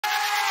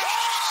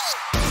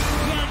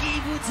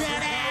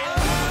따라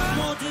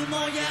모두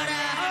모여라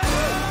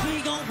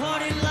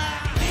비공포릴라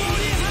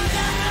우리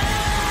하나라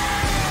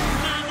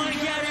마음을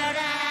열어라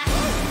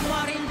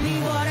머린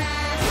비워라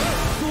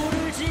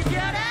불을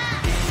지펴라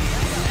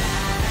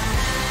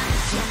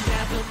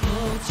정답은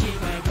묻지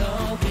말고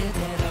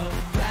그대로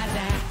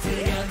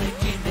받아들여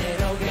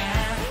느낀대로 가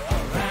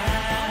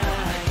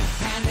Alright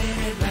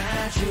하늘을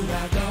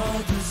마주하고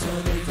두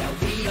손을 다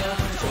위로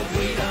저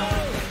위로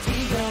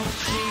뛰고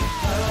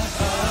싶어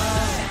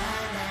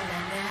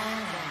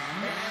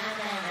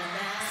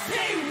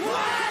Say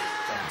what?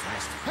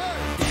 Fantastic.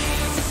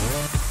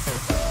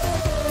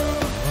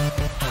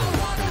 I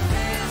wanna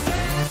dance,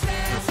 dance,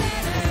 dance,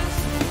 dance.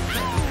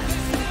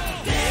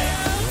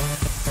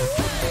 Dance.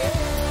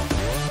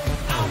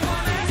 I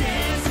wanna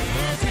dance,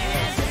 dance,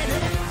 dance,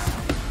 dance.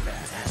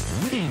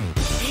 Fantastic.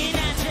 이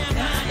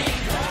난장판이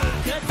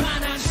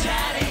끝판왕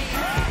샤리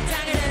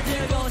땅을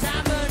들고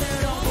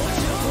 3분으로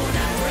우주보다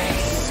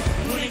race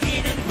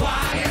분위기는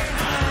wire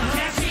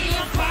다시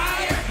on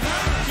fire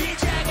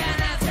기차가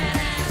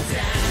나타났다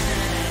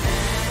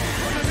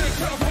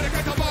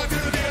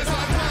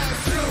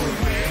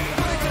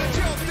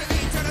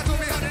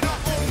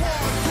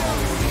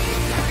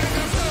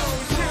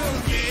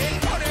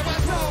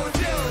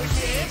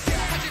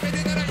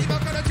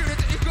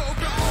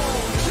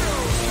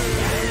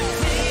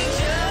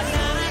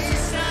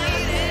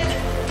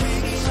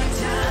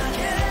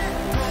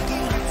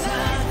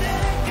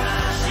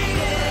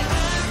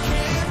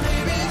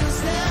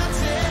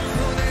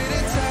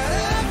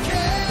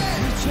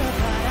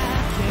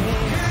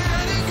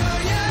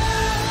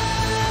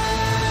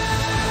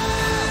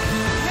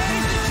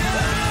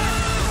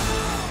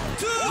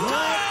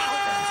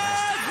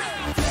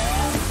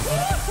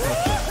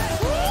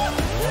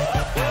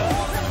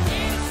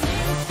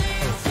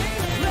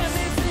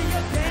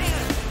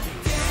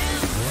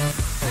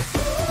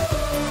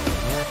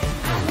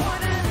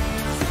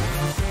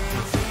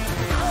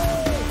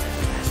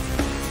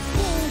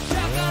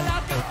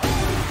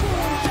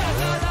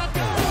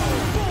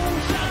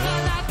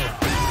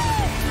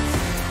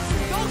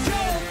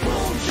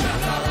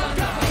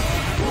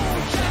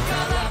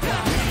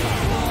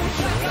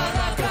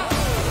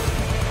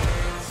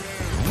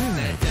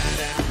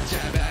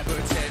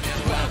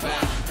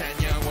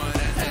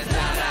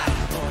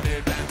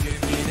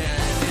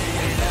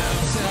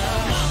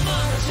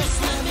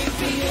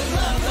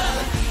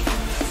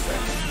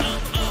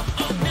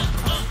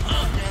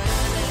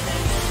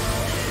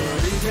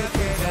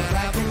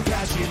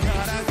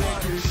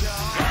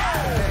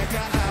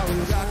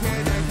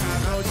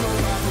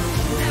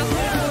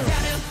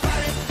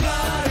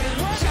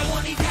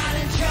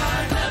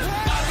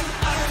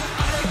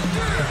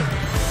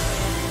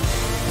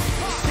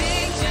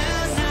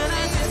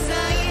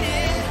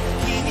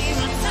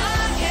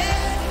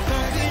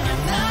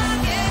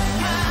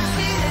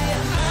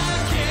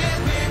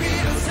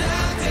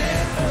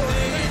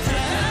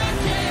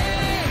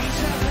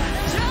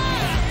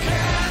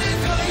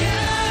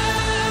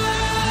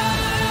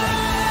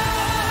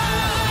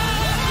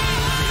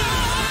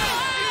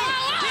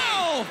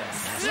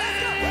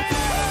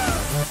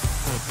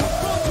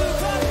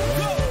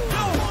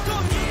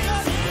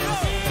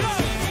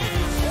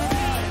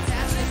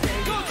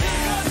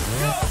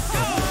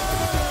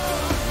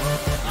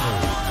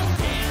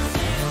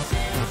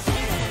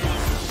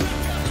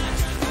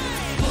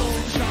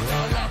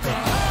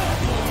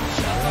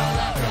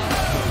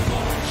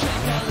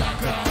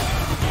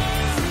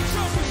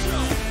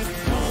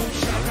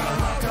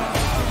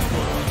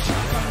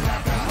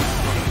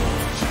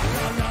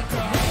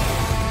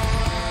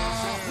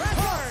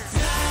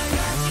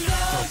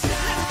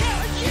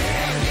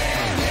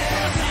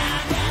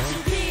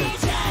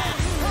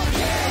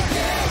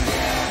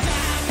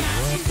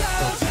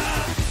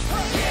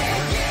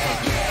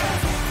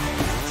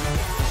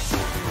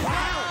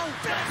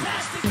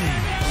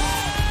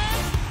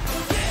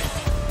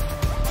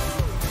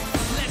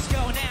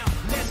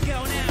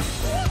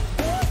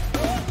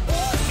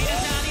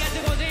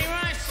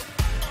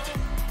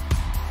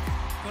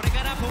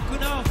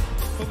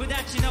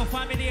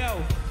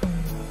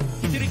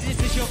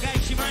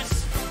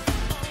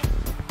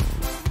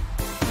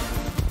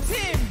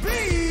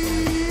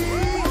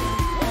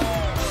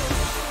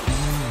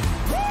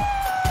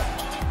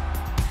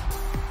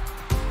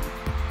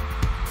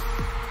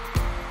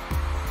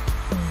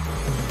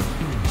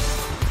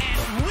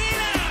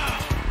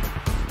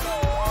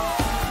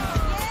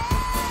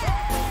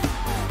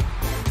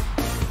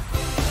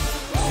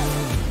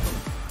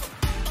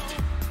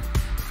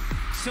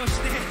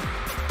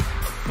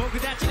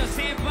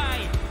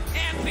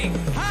EPIK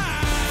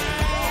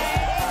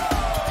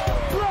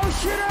Blow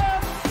shit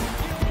up!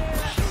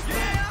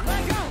 Yeah,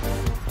 let go!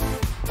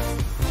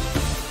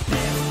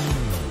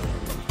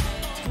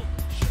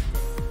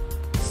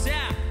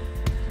 Stop!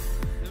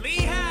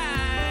 Lehigh!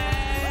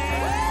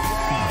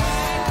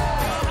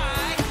 Go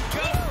high!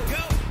 Go,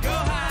 go, go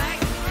high!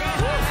 Go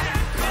high!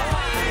 Go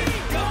high!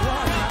 Go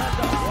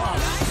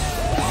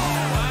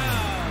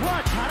high! 와,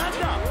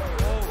 잘한다!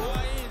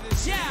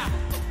 자,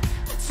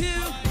 2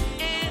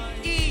 and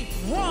E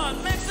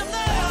 1 make some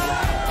noise!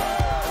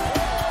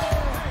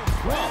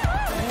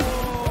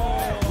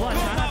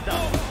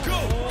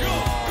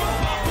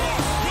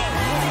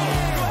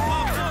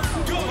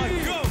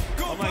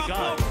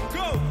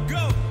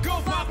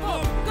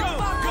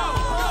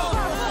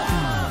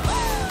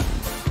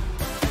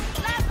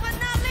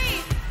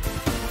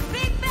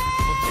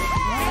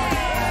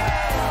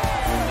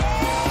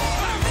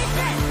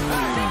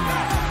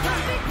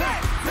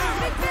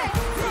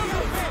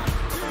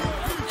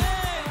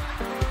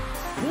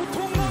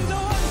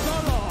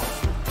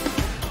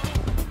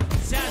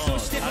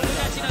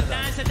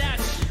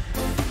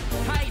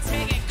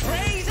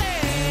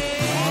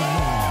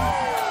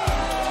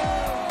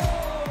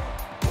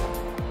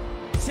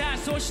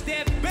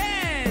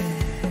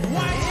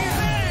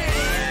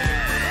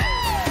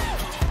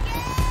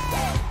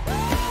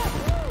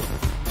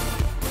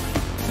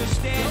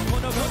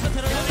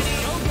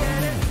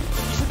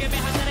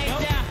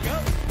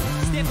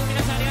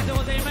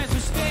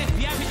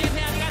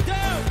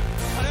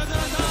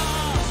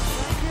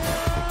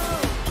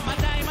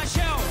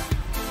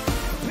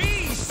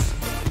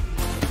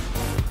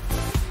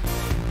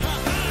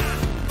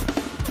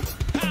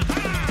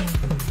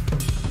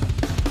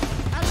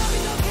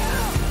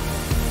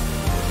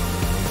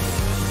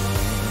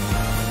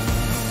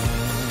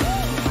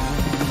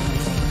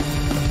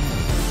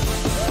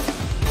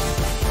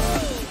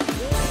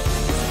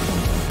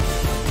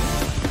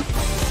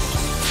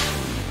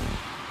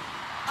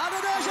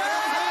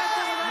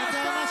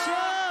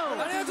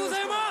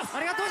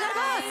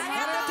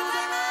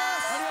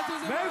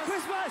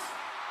 크리스마스!